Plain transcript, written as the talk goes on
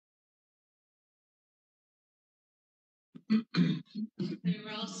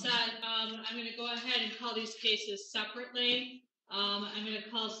We're all set. I'm going to go ahead and call these cases separately. I'm going to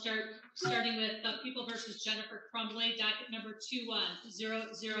call starting with People versus Jennifer Crumbley, docket number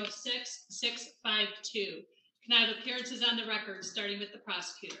 21006-652. Can I have appearances on the record, starting with the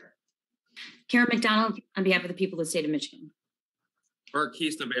prosecutor? Karen McDonald, on behalf of the people of the state of Michigan. Mark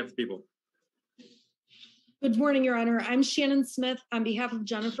Keast, on behalf of the people. Good morning, Your Honor. I'm Shannon Smith on behalf of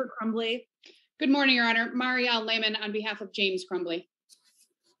Jennifer Crumbley. Good morning, Your Honor. Marielle Lehman on behalf of James Crumbley.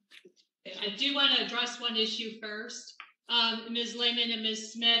 I do want to address one issue first. Ms. Lehman and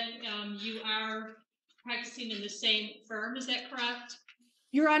Ms. Smith, you are practicing in the same firm, is that correct?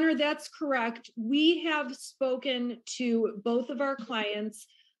 Your Honor, that's correct. We have spoken to both of our clients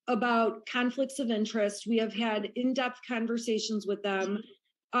about conflicts of interest. We have had in-depth conversations with them.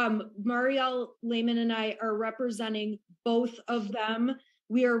 Marielle Lehman and I are representing both of them.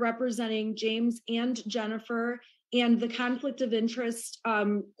 We are representing James and Jennifer, and the conflict of interest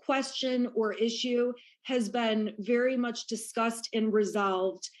question or issue has been very much discussed and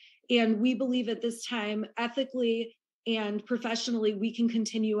resolved. And we believe at this time, ethically and professionally, we can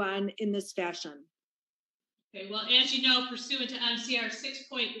continue on in this fashion. Okay, well, as you know, pursuant to MCR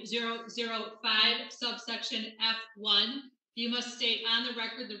 6.005, subsection F1, you must state on the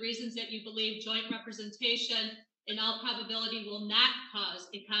record the reasons that you believe joint representation in all probability will not cause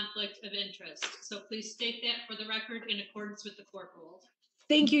a conflict of interest. So please state that for the record in accordance with the court rules.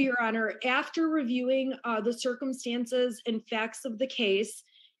 Thank you, Your Honor. After reviewing the circumstances and facts of the case,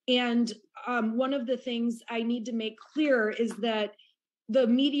 and one of the things I need to make clear is that the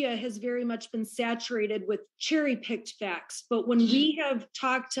media has very much been saturated with cherry-picked facts. But when we have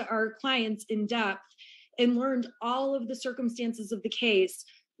talked to our clients in depth and learned all of the circumstances of the case,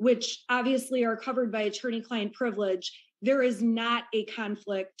 which obviously are covered by attorney-client privilege, there is not a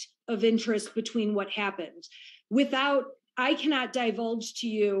conflict of interest between what happened. I cannot divulge to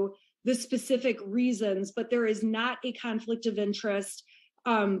you the specific reasons, but there is not a conflict of interest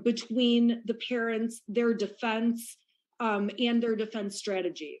between the parents, their defense, and their defense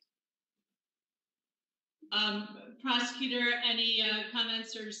strategy. Prosecutor, any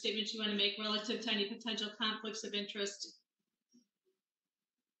comments or statements you want to make relative to any potential conflicts of interest?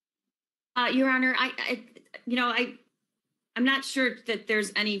 Your Honor, I'm not sure that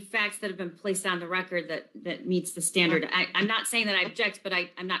there's any facts that have been placed on the record that meets the standard. I'm not saying that I object, but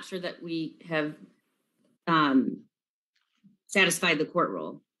I'm not sure that we have satisfied the court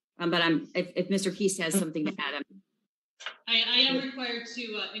rule. But if Mr. Keast has something to add, I am required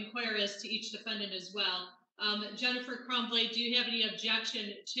to inquire as to each defendant as well. Jennifer Crumbley, do you have any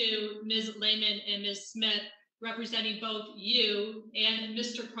objection to Ms. Lehman and Ms. Smith representing both you and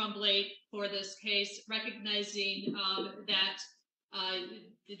Mr. Crumbley for this case, recognizing that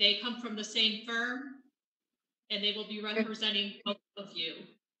they come from the same firm and they will be representing both of you?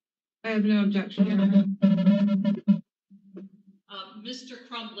 I have no objection. Mr.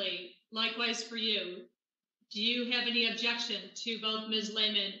 Crumbley, likewise for you, do you have any objection to both Ms.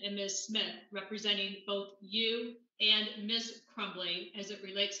 Lehman and Ms. Smith representing both you and Ms. Crumbley as it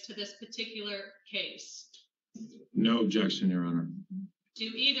relates to this particular case? No objection, Your Honor. Do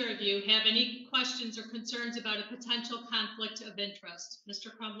either of you have any questions or concerns about a potential conflict of interest? Mr.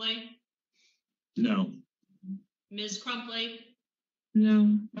 Crumbley? No. Ms. Crumbley?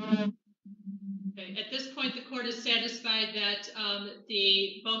 No. Okay. At this point, the court is satisfied that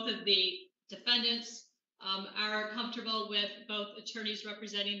both of the defendants are comfortable with both attorneys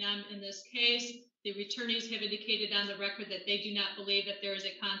representing them in this case. The attorneys have indicated on the record that they do not believe that there is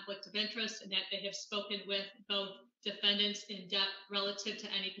a conflict of interest and that they have spoken with both defendants in depth relative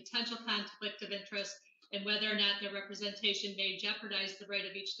to any potential conflict of interest and whether or not their representation may jeopardize the right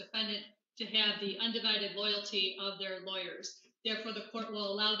of each defendant to have the undivided loyalty of their lawyers. Therefore, the court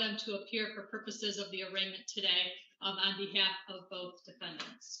will allow them to appear for purposes of the arraignment today on behalf of both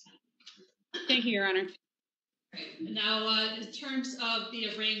defendants. Thank you, Your Honor. Right. Now, in terms of the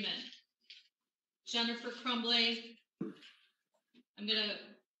arraignment, Jennifer Crumbley, I'm going to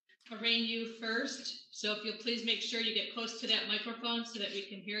arraign you first. So if you'll please make sure you get close to that microphone so that we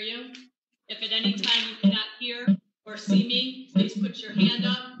can hear you. If at any time you cannot hear or see me, please put your hand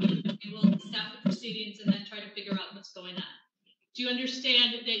up and we will stop the proceedings and then try to figure out what's going on. Do you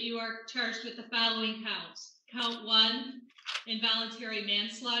understand that you are charged with the following counts? Count 1, involuntary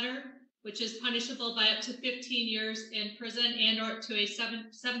manslaughter, which is punishable by up to 15 years in prison and or to a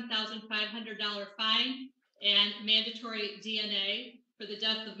 $7,500 fine and mandatory DNA for the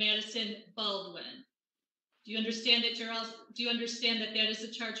death of Madison Baldwin. Do you understand that that is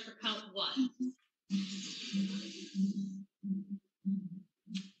a charge for count 1?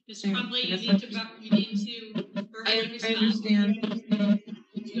 Ms. Crumbley, you need to I respond? understand.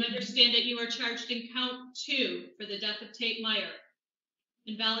 Do you understand that you are charged in count 2 for the death of Tate Meyer?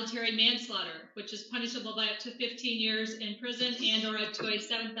 Involuntary manslaughter, which is punishable by up to 15 years in prison and or up to a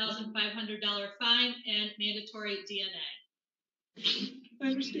 $7,500 fine and mandatory DNA. I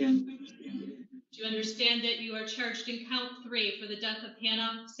understand. Do you understand that you are charged in count 3 for the death of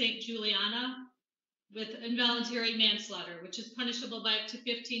Hannah St. Juliana with involuntary manslaughter, which is punishable by up to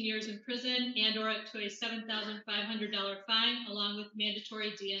 15 years in prison and or up to a $7,500 fine, along with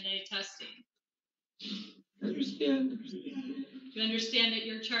mandatory DNA testing? I understand. Do you understand that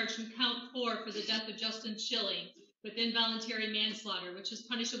you're charged in count 4 for the death of Justin Schilling with involuntary manslaughter, which is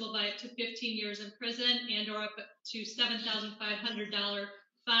punishable by up to 15 years in prison and or up to $7,500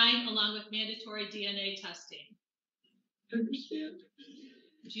 fine, along with mandatory DNA testing? I understand.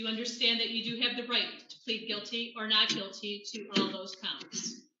 Do you understand that you do have the right to plead guilty or not guilty to all those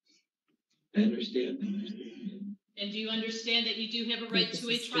counts? I understand. And do you understand that you do have a right to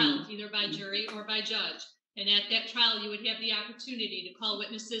a trial, either by jury or by judge? And at that trial, you would have the opportunity to call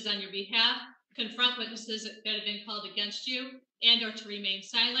witnesses on your behalf, confront witnesses that have been called against you, and or to remain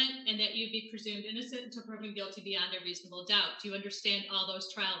silent, and that you'd be presumed innocent until proven guilty beyond a reasonable doubt. Do you understand all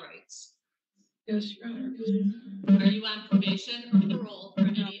those trial rights? Yes, Your Honor. Are you on probation or parole for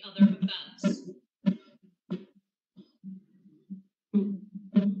any other offense?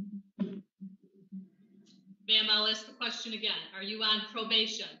 Ma'am, I'll ask the question again. Are you on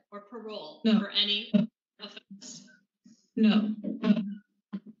probation or parole No. for any offense? No,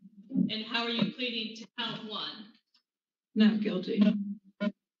 And how are you pleading to count 1? not guilty.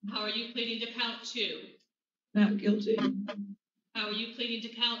 How are you pleading to count 2? Not guilty. How are you pleading to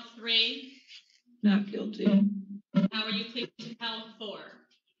count 3? Not guilty. How are you pleading to count 4?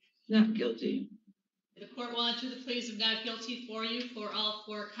 Not guilty. The court will enter the pleas of not guilty for you for all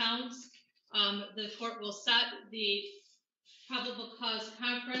 4 counts. The court will set the probable cause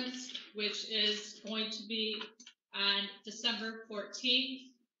conference, which is going to be on December 14th.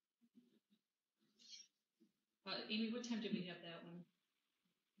 Amy, what time did we have that one?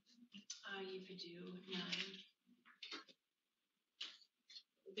 You could do 9.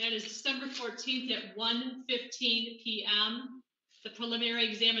 That is December 14th at 1:15 p.m. The preliminary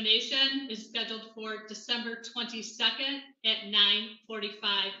examination is scheduled for December 22nd at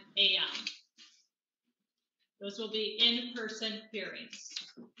 9:45 a.m. Those will be in-person hearings.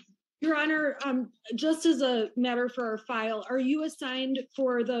 Your Honor, just as a matter for our file, are you assigned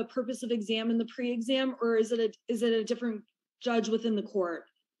for the purpose of exam and the pre-exam, or is it a different judge within the court?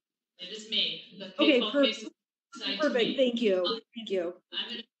 It is me. The Okay, case is assigned to perfect. me. Thank you. Thank you.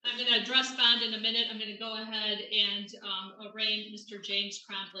 I'm gonna address bond in a minute. I'm gonna go ahead and arraign Mr. James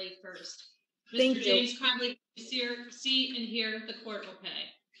Crumbley first. Thank Mr. you. James Crumbley, see and hear the court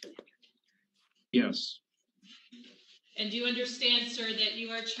okay. Yes. And do you understand, sir, that you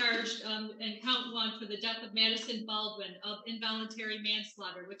are charged in count 1 for the death of Madison Baldwin of involuntary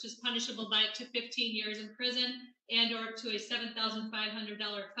manslaughter, which is punishable by up to 15 years in prison and or up to a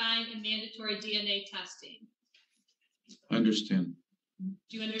 $7,500 fine and mandatory DNA testing? Understand.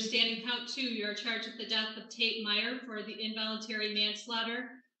 Do you understand in count 2, you are charged with the death of Tate Meyer for the involuntary manslaughter,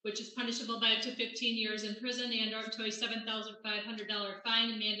 which is punishable by up to 15 years in prison and or up to a $7,500 fine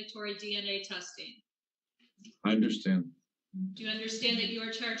and mandatory DNA testing? I understand. Do you understand that you are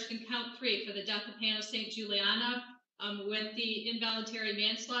charged in count 3 for the death of Hannah St. Juliana with the involuntary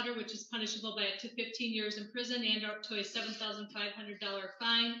manslaughter, which is punishable by up to 15 years in prison and up to a $7,500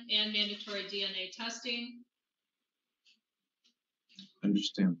 fine and mandatory DNA testing?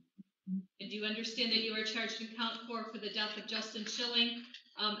 Understand. And do you understand that you are charged in count 4 for the death of Justin Schilling,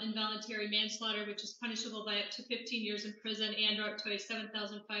 involuntary manslaughter, which is punishable by up to 15 years in prison and or up to a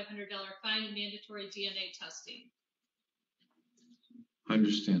 $7,500 fine and mandatory DNA testing?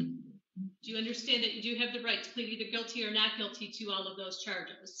 Understand. Do you understand that you do have the right to plead either guilty or not guilty to all of those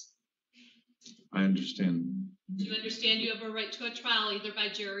charges? I understand. Do you understand you have a right to a trial either by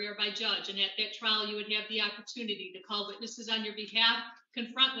jury or by judge? And at that trial, you would have the opportunity to call witnesses on your behalf,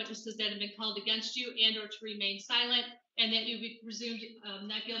 confront witnesses that have been called against you, and or to remain silent, and that you be presumed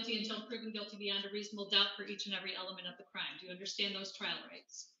not guilty until proven guilty beyond a reasonable doubt for each and every element of the crime. Do you understand those trial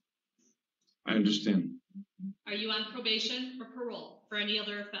rights? I understand. Are you on probation or parole for any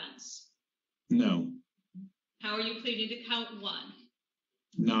other offense? No. How are you pleading to count 1?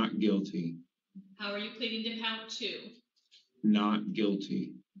 Not guilty. How are you pleading to count 2? Not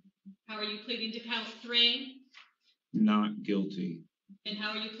guilty. How are you pleading to count 3? Not guilty. And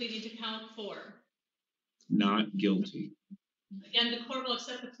how are you pleading to count 4? Not guilty. Again, the court will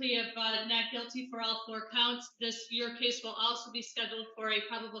accept the plea of not guilty for all 4 counts. Your case will also be scheduled for a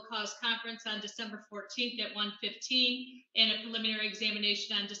probable cause conference on December 14th at 1:15 and a preliminary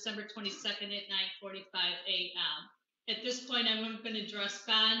examination on December 22nd at 9:45 a.m. At this point, I'm going to address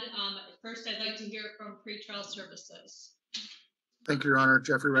bond. First, I'd like to hear from pretrial services. Thank you, Your Honor.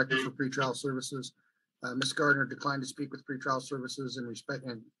 Jeffrey Rector for pretrial services. Ms. Gardner declined to speak with pretrial services and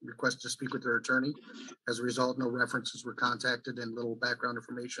requested to speak with their attorney. As a result, no references were contacted and little background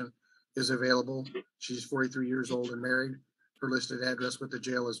information is available. She's 43 years old and married. Her listed address with the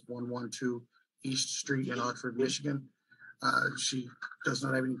jail is 112 East Street in Oxford, Michigan. She does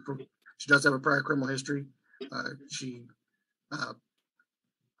not have any. She does have a prior criminal history. She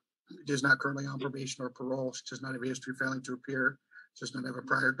is not currently on probation or parole. She does not have a history of failing to appear. She does not have a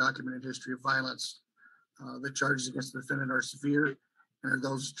prior documented history of violence. The charges against the defendant are severe, and are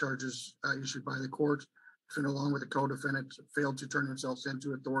those charges issued by the court. Defendant, along with the co-defendant, failed to turn themselves in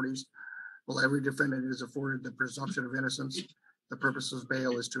to authorities. While every defendant is afforded the presumption of innocence, the purpose of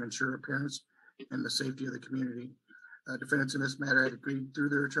bail is to ensure appearance and the safety of the community. Defendants in this matter had agreed through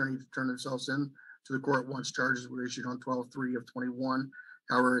their attorney to turn themselves in to the court once charges were issued on 12/3/21.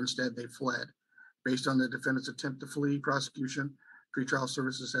 However, instead they fled. Based on the defendant's attempt to flee prosecution, pretrial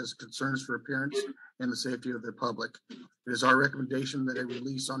services has concerns for appearance and the safety of the public. It is our recommendation that a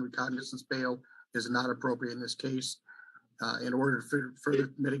release on recognizance bail is not appropriate in this case. In order to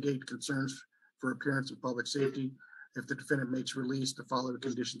further mitigate concerns for appearance and public safety, if the defendant makes release, the following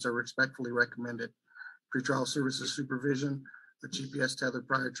conditions are respectfully recommended. Pretrial services supervision, a GPS tether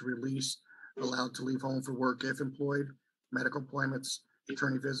prior to release, allowed to leave home for work if employed, medical appointments,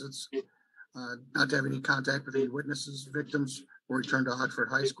 attorney visits, not to have any contact with any witnesses, victims, or return to Oxford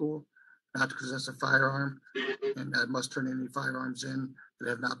High School, not to possess a firearm, and must turn any firearms in that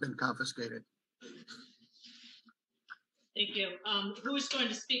have not been confiscated. Thank you. Who is going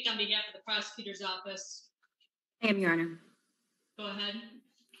to speak on behalf of the prosecutor's office? I am, Your Honor. Go ahead.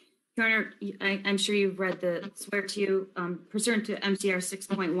 Your Honor, I'm sure you've read the swear to you. Pursuant to MCR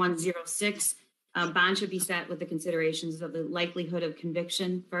 6.106, bond should be set with the considerations of the likelihood of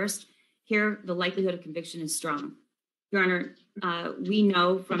conviction first. Here, the likelihood of conviction is strong. Your Honor, we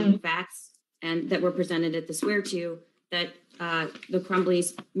know from the facts and that were presented at the swear to you that the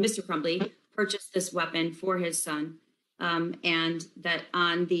Crumbleys, Mr. Crumbley, purchased this weapon for his son, and that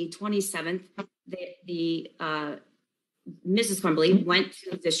on the 27th, Mrs. Crumbley went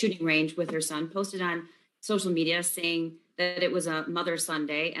to the shooting range with her son, posted on social media saying that it was a Mother-Son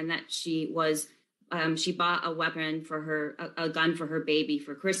Day and that she bought a weapon for her, a gun for her baby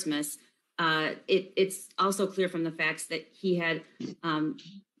for Christmas. It's also clear from the facts that he had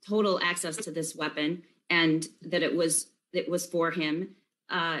total access to this weapon and that it was for him.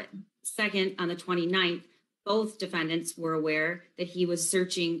 Second, on the 29th, both defendants were aware that he was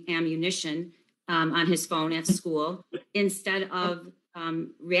searching ammunition on his phone at school. Instead of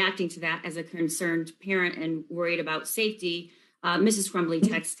reacting to that as a concerned parent and worried about safety, Mrs. Crumbley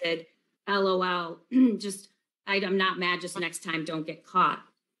texted, LOL, I'm not mad, just next time don't get caught.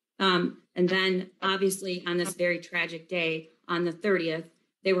 And then obviously on this very tragic day, on the 30th,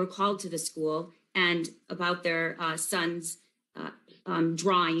 they were called to the school and about their son's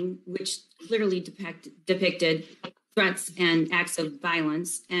drawing, which clearly depicted threats and acts of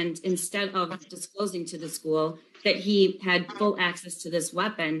violence. And instead of disclosing to the school that he had full access to this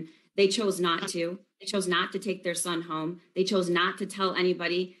weapon, they chose not to. They chose not to take their son home. They chose not to tell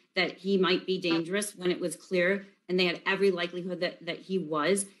anybody that he might be dangerous when it was clear and they had every likelihood that he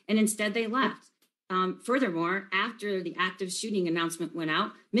was. And instead they left. Furthermore, after the active shooting announcement went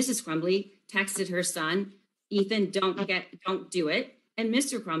out, Mrs. Crumbley texted her son, Ethan, don't do it. And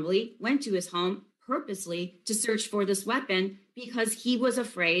Mr. Crumbley went to his home purposely to search for this weapon because he was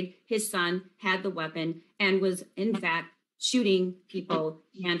afraid his son had the weapon and was in fact shooting people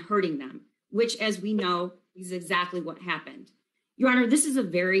and hurting them, which, as we know, is exactly what happened. Your Honor, this is a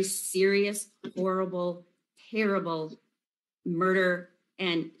very serious, horrible, terrible murder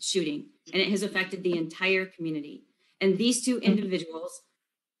and shooting, and it has affected the entire community. And these two individuals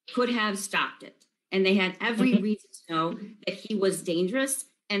could have stopped it, and they had every reason to know that he was dangerous,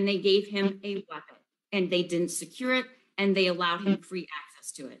 and they gave him a weapon, and they didn't secure it, and they allowed him free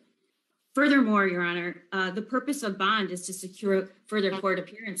access to it. Furthermore, Your Honor, the purpose of bond is to secure further court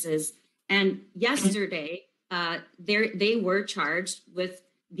appearances. And yesterday, they were charged with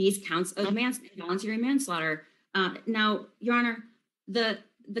these counts of involuntary manslaughter. Now, Your Honor, the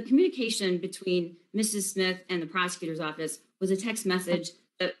communication between Mrs. Smith and the prosecutor's office was a text message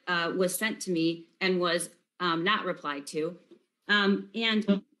that was sent to me and was not replied to. And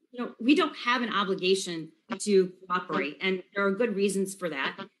we don't have an obligation to cooperate, and there are good reasons for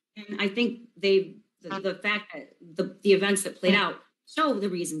that. And I think the fact that the events that played out show the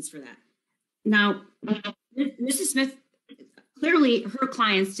reasons for that. Now, Mrs. Smith, clearly her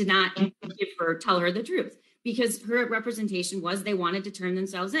clients did not tell her the truth, because her representation was they wanted to turn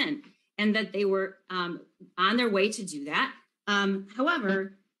themselves in and that they were on their way to do that.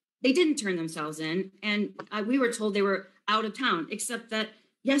 However, they didn't turn themselves in, and we were told they were out of town, except that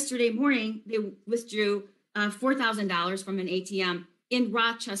yesterday morning they withdrew $4,000 from an ATM in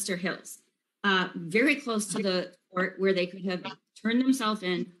Rochester Hills, very close to the court where they could have turned themselves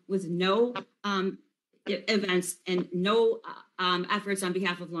in with no events and no efforts on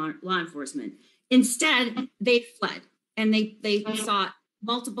behalf of law enforcement. Instead, they fled, and they sought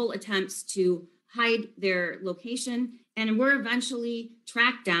multiple attempts to hide their location, and were eventually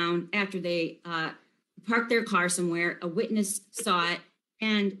tracked down after they parked their car somewhere. A witness saw it,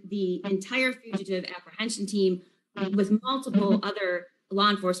 and the entire fugitive apprehension team with multiple other law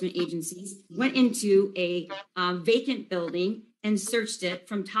enforcement agencies went into a vacant building and searched it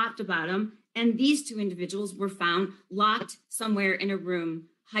from top to bottom. And these two individuals were found locked somewhere in a room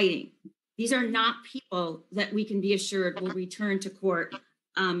hiding. These are not people that we can be assured will return to court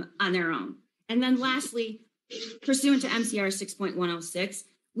on their own. And then lastly, pursuant to MCR 6.106,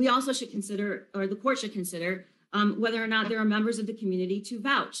 we also should consider, or the court should consider, whether or not there are members of the community to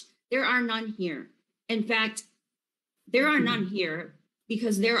vouch. There are none here. In fact, there are none here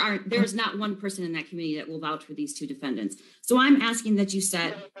because there's not one person in that community that will vouch for these two defendants. So I'm asking that you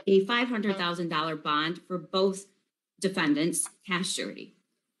set a $500,000 bond for both defendants, cash surety.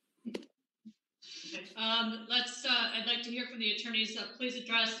 I'd like to hear from the attorneys. Please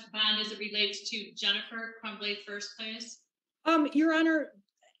address bond as it relates to Jennifer Crumbley first, please. Your Honor,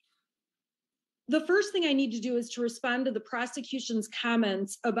 the first thing I need to do is to respond to the prosecution's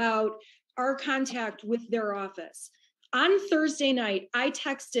comments about our contact with their office. On Thursday night, I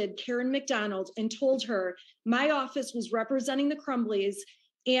texted Karen McDonald and told her my office was representing the Crumbleys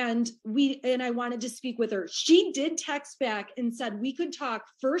and I wanted to speak with her. She did text back and said we could talk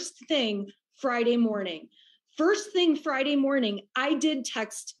first thing Friday morning. First thing Friday morning, I did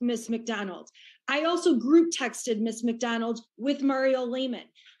text Miss McDonald. I also group texted Miss McDonald with Mario Lehman.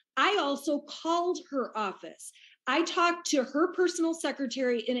 I also called her office. I talked to her personal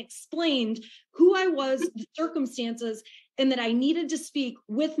secretary and explained who I was, the circumstances, and that I needed to speak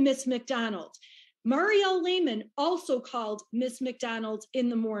with Miss McDonald. Marielle Lehman also called Miss McDonald in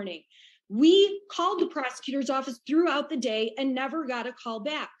the morning. We called the prosecutor's office throughout the day and never got a call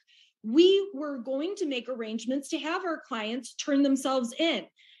back. We were going to make arrangements to have our clients turn themselves in.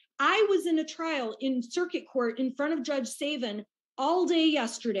 I was in a trial in circuit court in front of Judge Savin all day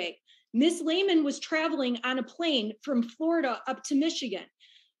yesterday. Miss Lehman was traveling on a plane from Florida up to Michigan.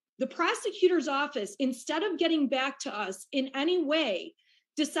 The prosecutor's office, instead of getting back to us in any way,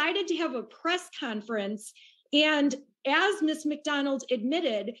 decided to have a press conference and, as Miss McDonald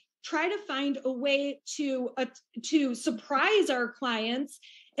admitted, try to find a way to surprise our clients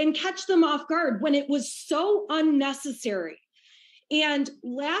and catch them off guard when it was so unnecessary. And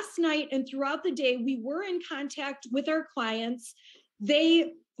last night and throughout the day, we were in contact with our clients.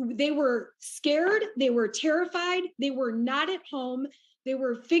 They were scared, they were terrified, they were not at home, they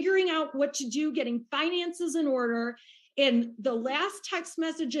were figuring out what to do, getting finances in order. And the last text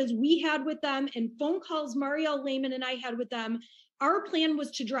messages we had with them and phone calls Marielle Lehman and I had with them, our plan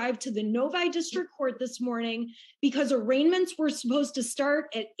was to drive to the Novi District Court this morning because arraignments were supposed to start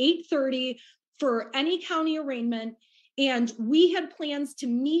at 8:30 for any county arraignment. And we had plans to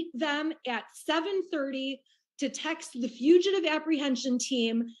meet them at 7:30 to text the fugitive apprehension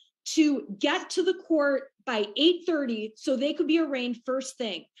team to get to the court by 8:30 so they could be arraigned first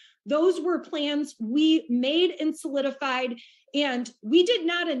thing. Those were plans we made and solidified, and we did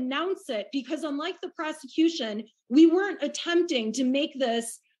not announce it because, unlike the prosecution, we weren't attempting to make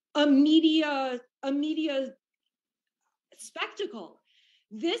this a media spectacle.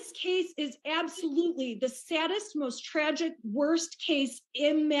 This case is absolutely the saddest, most tragic, worst case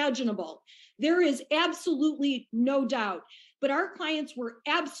imaginable. There is absolutely no doubt, but our clients were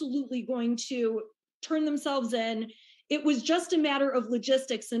absolutely going to turn themselves in. It was just a matter of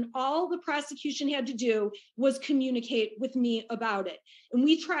logistics, and all the prosecution had to do was communicate with me about it. And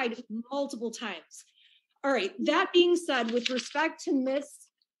we tried multiple times. All right, that being said, with respect to Miss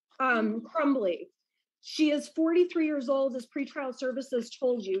Crumbley, she is 43 years old, as pretrial services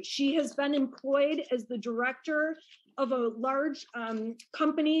told you. She has been employed as the director of a large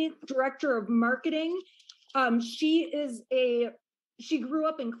company, director of marketing. She grew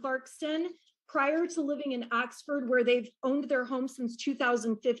up in Clarkston. prior to living in Oxford, where they've owned their home since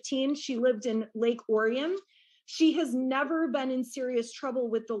 2015, she lived in Lake Orion. She has never been in serious trouble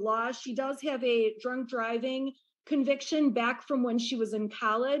with the law. She does have a drunk driving conviction back from when she was in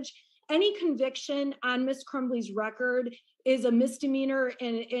college. Any conviction on Miss Crumbley's record is a misdemeanor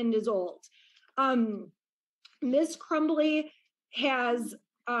and is old. Miss Crumbley has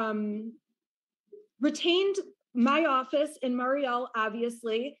retained my office in Mariel,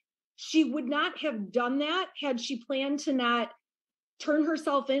 obviously. She would not have done that had she planned to not turn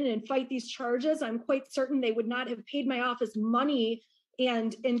herself in and fight these charges. I'm quite certain they would not have paid my office money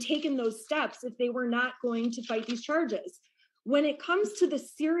and taken those steps if they were not going to fight these charges. When it comes to the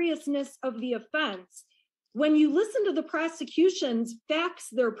seriousness of the offense, when you listen to the prosecution's facts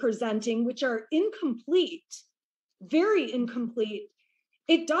they're presenting, which are incomplete, very incomplete,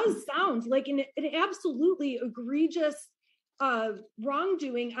 it does sound like an absolutely egregious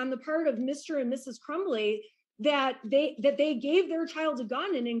wrongdoing on the part of Mr. and Mrs. Crumbley that they gave their child a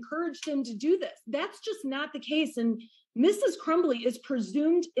gun and encouraged him to do this. That's just not the case. And Mrs. Crumbley is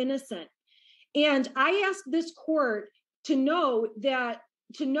presumed innocent. And I ask this court to note that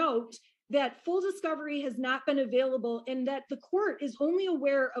full discovery has not been available and that the court is only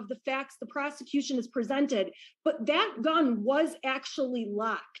aware of the facts the prosecution has presented, but that gun was actually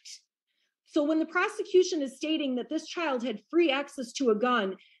locked. So when the prosecution is stating that this child had free access to a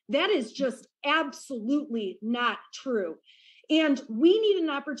gun, that is just absolutely not true. And we need an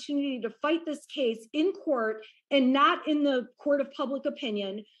opportunity to fight this case in court and not in the court of public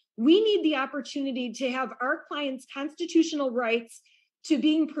opinion. We need the opportunity to have our clients' constitutional rights to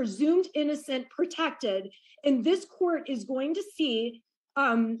being presumed innocent protected. And this court is going to see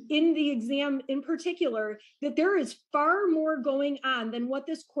in the exam in particular that there is far more going on than what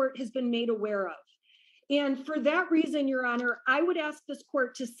this court has been made aware of. And for that reason, Your Honor, I would ask this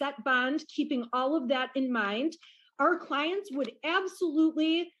court to set bond, keeping all of that in mind. Our clients would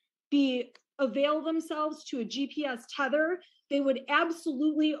absolutely avail themselves to a GPS tether. They would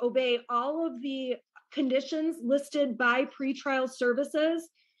absolutely obey all of the conditions listed by pretrial services.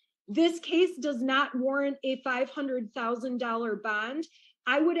 This case does not warrant a $500,000 bond.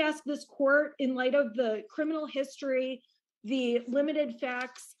 I would ask this court, in light of the criminal history, the limited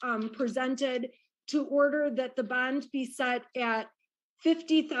facts presented, to order that the bond be set at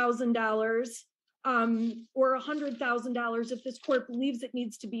 $50,000 or $100,000 if this court believes it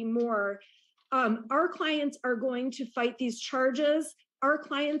needs to be more. Our clients are going to fight these charges. Our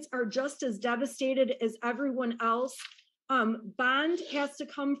clients are just as devastated as everyone else. Bond has to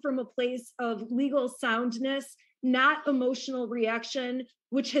come from a place of legal soundness, not emotional reaction,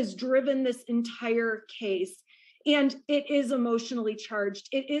 which has driven this entire case. And it is emotionally charged.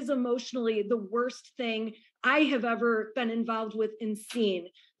 It is emotionally the worst thing I have ever been involved with and seen.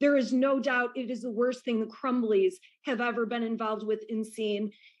 There is no doubt it is the worst thing the Crumbleys have ever been involved with and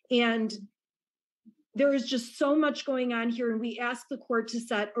seen. And there is just so much going on here, and we ask the court to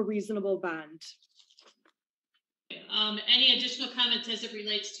set a reasonable bond. Any additional comments as it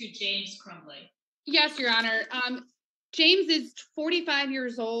relates to James Crumbley? Yes, Your Honor. James is 45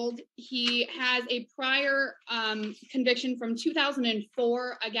 years old. He has a prior conviction from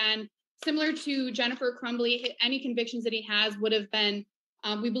 2004. Again, similar to Jennifer Crumbley, any convictions that he has would have been,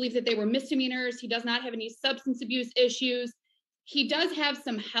 we believe that they were misdemeanors. He does not have any substance abuse issues. He does have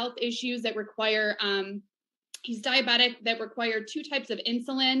some health issues that require, he's diabetic, that require 2 types of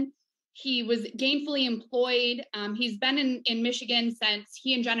insulin. He was gainfully employed. He's been in Michigan since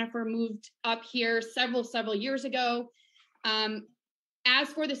he and Jennifer moved up here several years ago. As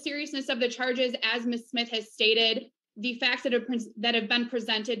for the seriousness of the charges, as Ms. Smith has stated, the facts that have been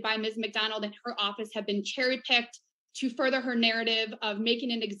presented by Ms. McDonald and her office have been cherry-picked to further her narrative of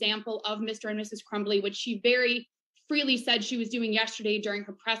making an example of Mr. and Mrs. Crumbley, which she very freely said she was doing yesterday during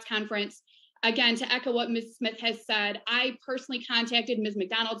her press conference. Again, to echo what Ms. Smith has said, I personally contacted Ms.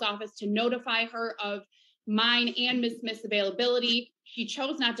 McDonald's office to notify her of mine and Ms. Smith's availability. She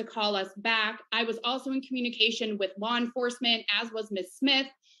chose not to call us back. I was also in communication with law enforcement, as was Ms. Smith.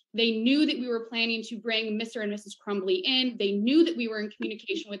 They knew that we were planning to bring Mr. and Mrs. Crumbley in. They knew that we were in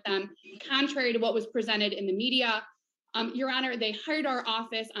communication with them, contrary to what was presented in the media. Your Honor, they hired our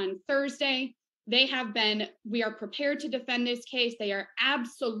office on Thursday. We are prepared to defend this case. They are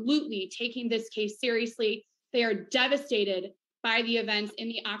absolutely taking this case seriously. They are devastated by the events in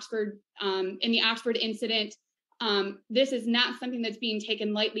the Oxford incident. This is not something that's being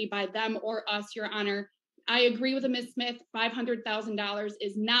taken lightly by them or us, Your Honor. I agree with Ms. Smith, $500,000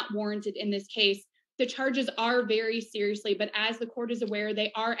 is not warranted in this case. The charges are very seriously, but as the court is aware,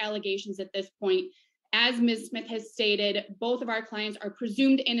 they are allegations at this point. As Ms. Smith has stated, both of our clients are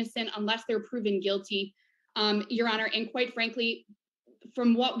presumed innocent unless they're proven guilty, Your Honor. And quite frankly,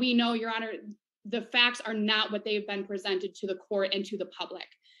 from what we know, Your Honor, the facts are not what they've been presented to the court and to the public.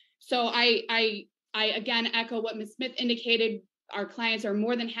 So I again echo what Ms. Smith indicated. Our clients are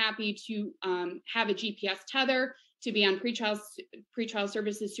more than happy to have a GPS tether, to be on pretrial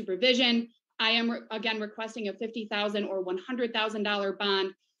services supervision. I am again requesting a $50,000 or $100,000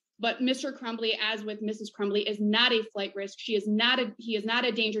 bond. But Mr. Crumbley, as with Mrs. Crumbley, is not a flight risk. He is not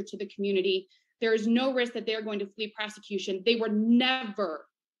a danger to the community. There is no risk that they're going to flee prosecution. They were never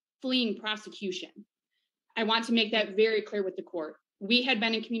fleeing prosecution. I want to make that very clear with the court. We had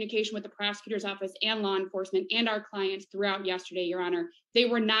been in communication with the prosecutor's office and law enforcement and our clients throughout yesterday, Your Honor. They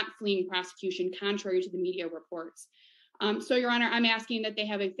were not fleeing prosecution, contrary to the media reports. So, Your Honor, I'm asking that they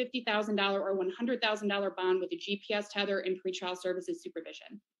have a $50,000 or $100,000 bond with a GPS tether and pretrial services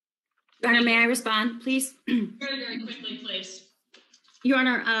supervision. Your Honor, may I respond, please? Very, very quickly, please. Your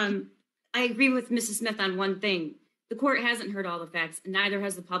Honor, I agree with Mrs. Smith on one thing. The court hasn't heard all the facts, and neither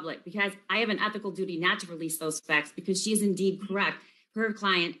has the public, because I have an ethical duty not to release those facts, because she is indeed correct. Her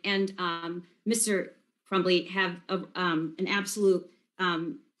client and Mr. Crumbley have an absolute,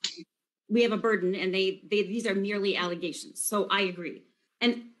 we have a burden, and these are merely allegations. So I agree.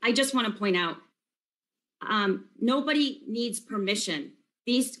 And I just want to point out, nobody needs permission.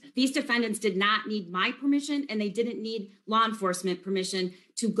 These defendants did not need my permission, and they didn't need law enforcement permission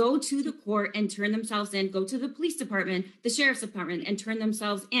to go to the court and turn themselves in, go to the police department, the sheriff's department, and turn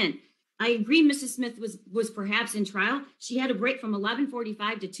themselves in. I agree Mrs. Smith was perhaps in trial. She had a break from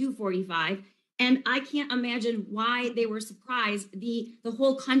 11:45 to 2:45, and I can't imagine why they were surprised. The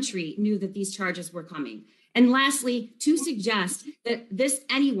whole country knew that these charges were coming. And lastly, to suggest that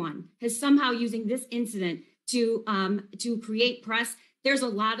anyone is somehow using this incident to create press, there's a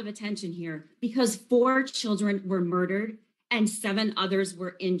lot of attention here, because 4 children were murdered and 7 others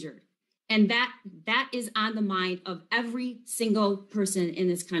were injured. And that is on the mind of every single person in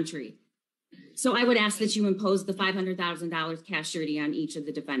this country. So I would ask that you impose the $500,000 cash surety on each of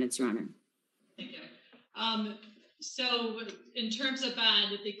the defendants, Your Honor. Thank you. So in terms of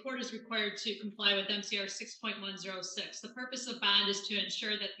bond, the court is required to comply with MCR 6.106. The purpose of bond is to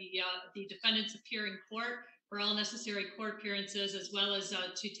ensure that the defendants appear in court for all necessary court appearances, as well as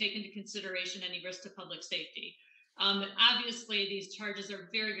to take into consideration any risk to public safety. Obviously, these charges are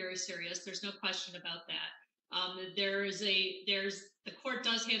very, very serious. There's no question about that. The court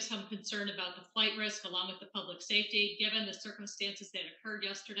does have some concern about the flight risk along with the public safety, given the circumstances that occurred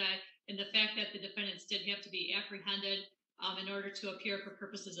yesterday and the fact that the defendants did have to be apprehended in order to appear for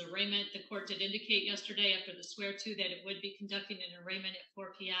purposes of arraignment. The court did indicate yesterday after the swear-to that it would be conducting an arraignment at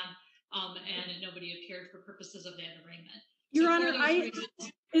 4 p.m. And nobody appeared for purposes of that arraignment. Your Honor,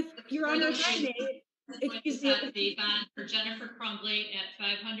 excuse me. The bond for Jennifer Crumbley at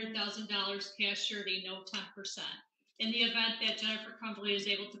 $500,000 cash surety, no 10%. In the event that Jennifer Crumbley is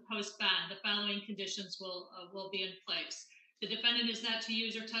able to post bond, the following conditions will be in place. The defendant is not to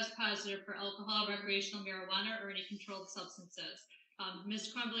use or test positive for alcohol, recreational marijuana, or any controlled substances.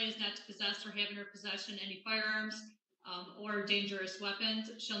 Ms. Crumbley is not to possess or have in her possession any firearms or dangerous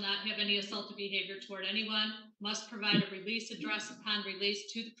weapons, shall not have any assaultive behavior toward anyone, must provide a release address upon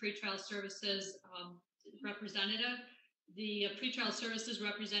release to the pretrial services representative. The pretrial services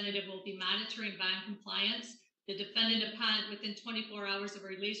representative will be monitoring bond compliance. The defendant, within 24 hours of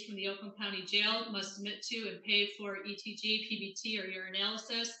release from the Oakland County Jail, must submit to and pay for ETG, PBT, or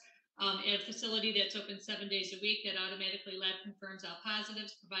urinalysis at a facility that's open 7 days a week that automatically lab confirms all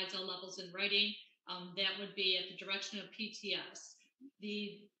positives, provides all levels in writing. That would be at the direction of PTS.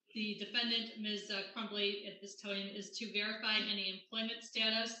 The defendant, Ms. Crumbley, at this time is to verify any employment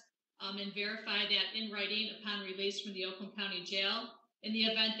status and verify that in writing upon release from the Oakland County Jail. In the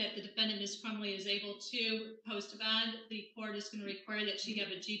event that the defendant, Ms. Crumbley, is able to post a bond, the court is going to require that she have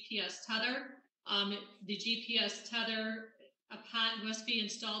a GPS tether. The GPS tether must be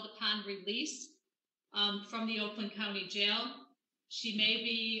installed upon release from the Oakland County Jail.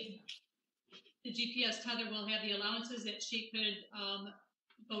 The GPS tether will have the allowances that she could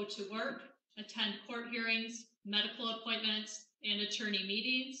go to work, attend court hearings, medical appointments, and attorney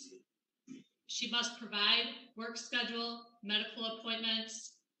meetings. She must provide work schedule, medical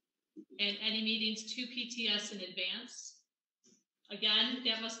appointments, and any meetings to PTS in advance. Again,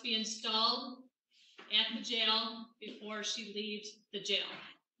 that must be installed at the jail before she leaves the jail.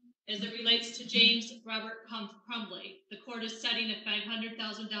 As it relates to James Robert Crumbley, the court is setting a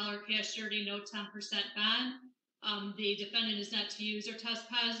 $500,000 cash surety, no 10% bond. The defendant is not to use or test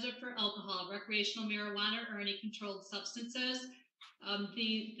positive for alcohol, recreational marijuana, or any controlled substances.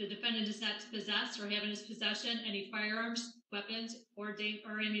 The defendant is not to possess or have in his possession any firearms, weapons, or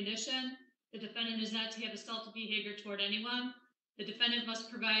ammunition. The defendant is not to have assaultive behavior toward anyone. The defendant must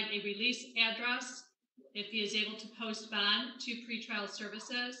provide a release address if he is able to post bond to pretrial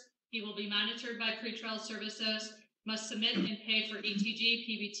services. He will be monitored by pretrial services, must submit and pay for ETG,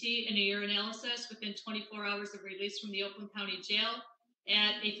 PBT, and a urinalysis within 24 hours of release from the Oakland County Jail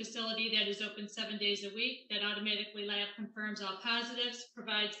at a facility that is open 7 days a week, that automatically lab confirms all positives,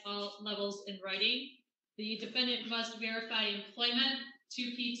 provides all levels in writing. The defendant must verify employment to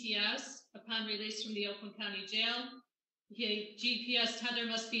PTS upon release from the Oakland County Jail. The GPS tether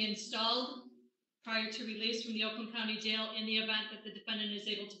must be installed prior to release from the Oakland County Jail in the event that the defendant is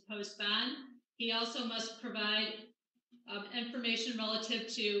able to post bond. He also must provide information relative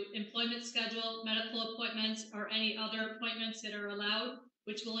to employment schedule, medical appointments, or any other appointments that are allowed,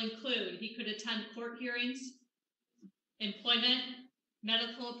 which will include, he could attend court hearings, employment,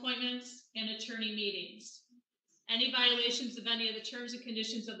 medical appointments, and attorney meetings. Any violations of any of the terms and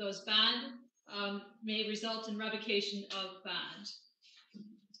conditions of those bond may result in revocation of bond.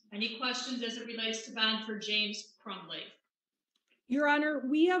 Any questions as it relates to bond for James Crumbley? Your Honor,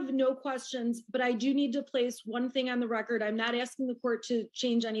 we have no questions, but I do need to place one thing on the record. I'm not asking the court to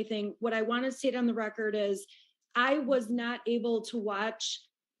change anything. What I want to state on the record is I was not able to watch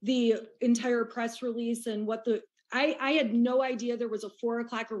the entire press release and what I had no idea there was a 4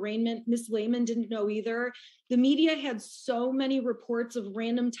 o'clock arraignment. Ms. Lehman didn't know either. The media had so many reports of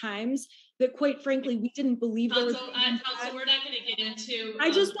random times that quite frankly, we didn't believe there was. Counsel, we're not going to get into.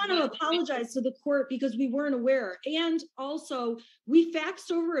 I just want to apologize to the court because we weren't aware. And also we faxed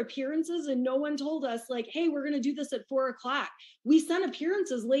over appearances and no one told us like, hey, we're going to do this at 4 o'clock. We sent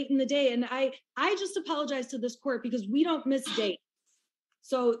appearances late in the day. And I just apologize to this court because we don't miss dates.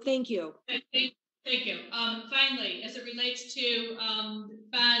 So thank you. Thank you. Finally, as it relates to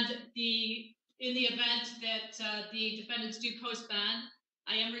bond, in the event that the defendants do post bond,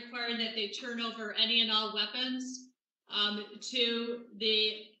 I am requiring that they turn over any and all weapons to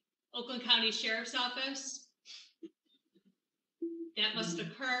the Oakland County Sheriff's Office. That must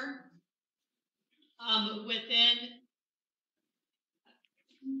occur within.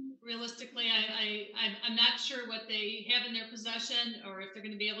 Realistically, I'm not sure what they have in their possession or if they're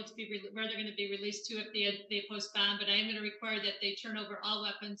going to be able to be where they're going to be released to if they post bond, but I am going to require that they turn over all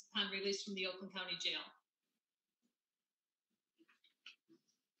weapons upon release from the Oakland County Jail.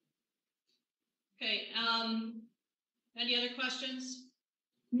 Okay, any other questions?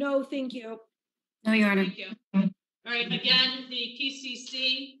 No, thank you. No, Your Honor. Thank you. All right, again, the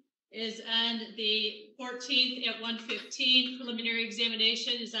PCC is on the 14th at 1:15. Preliminary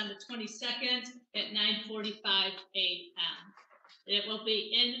examination is on the 22nd at 9:45 a.m. It will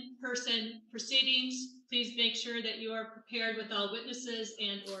be in-person proceedings. Please make sure that you are prepared with all witnesses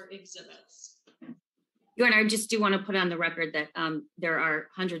and or exhibits. Your Honor, I just do want to put on the record that there are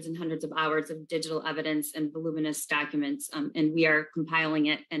hundreds and hundreds of hours of digital evidence and voluminous documents, and we are compiling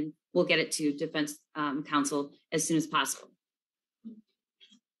it, and we'll get it to defense counsel as soon as possible.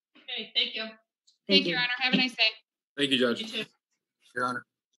 Okay, thank you. Thank you, Your Honor. Have a nice day. Thank you, Judge. You too. Your Honor.